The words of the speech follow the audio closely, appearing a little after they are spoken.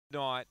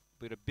night.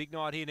 We've got a big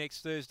night here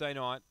next Thursday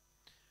night.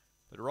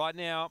 But right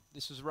now,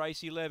 this is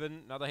race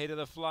 11. Another head of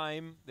the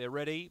flame. They're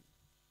ready.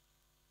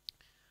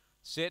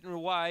 Set and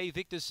away.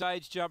 Victor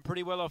Sage jumped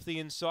pretty well off the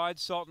inside.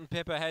 Salt and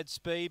Pepper had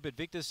speed, but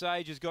Victor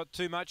Sage has got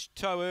too much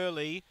toe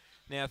early.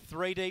 Now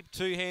 3 deep,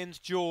 2 hands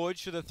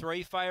George for the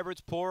 3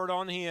 favourites. Pour it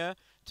on here.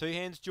 2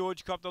 hands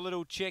George copped a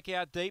little check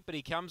out deep, but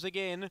he comes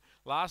again.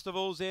 Last of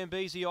all,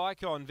 Zambezi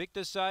Icon.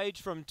 Victor Sage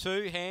from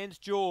 2 hands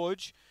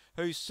George,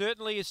 who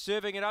certainly is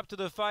serving it up to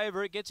the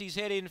favourite. Gets his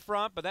head in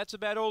front, but that's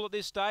about all at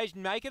this stage.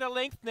 Make it a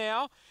length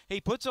now. He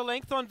puts a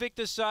length on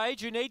Victor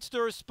Sage, who needs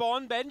to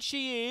respond, and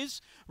she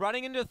is.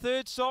 Running into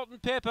third, Salt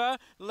and Pepper.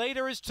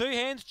 Leader is 2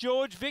 hands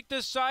George.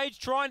 Victor Sage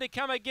trying to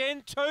come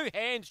again. 2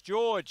 hands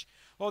George.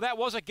 Well, that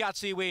was a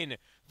gutsy win.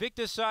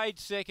 Victor Sage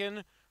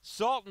second,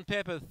 Salt and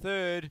Pepper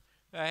third.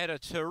 They had a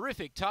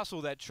terrific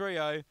tussle, that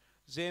trio.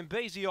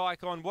 Zambezi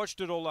Icon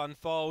watched it all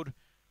unfold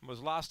and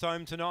was last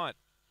home tonight.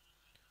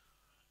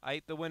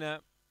 8th the winner,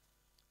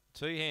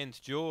 2 hands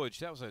George.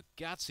 That was a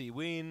gutsy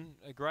win.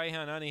 A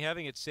greyhound only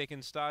having its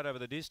second start over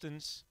the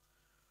distance.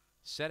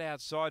 Sat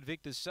outside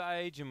Victor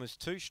Sage and was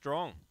too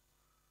strong.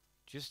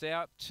 Just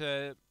out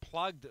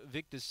plugged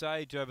Victor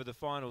Sage over the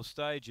final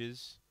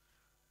stages.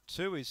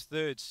 2 is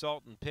third,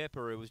 Salt and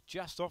Pepper, who was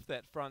just off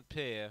that front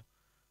pair.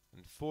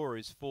 And 4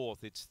 is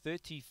fourth. It's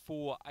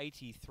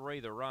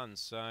 34.83 the run,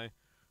 so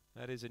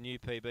that is a new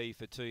PB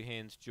for 2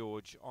 hands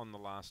George on the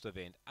last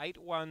event. 8,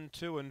 1,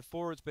 2 and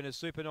 4. It's been a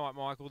super night,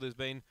 Michael. There's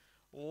been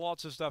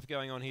lots of stuff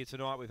going on here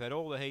tonight. We've had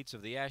all the heats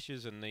of the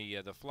Ashes and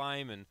the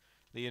Flame and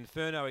the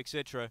Inferno,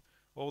 etc.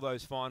 All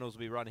those finals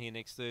will be run here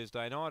next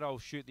Thursday night. I'll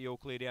shoot the all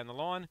clear down the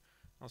line.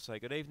 I'll say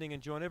good evening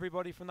and join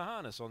everybody from the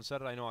harness on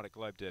Saturday night at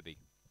Globe Derby.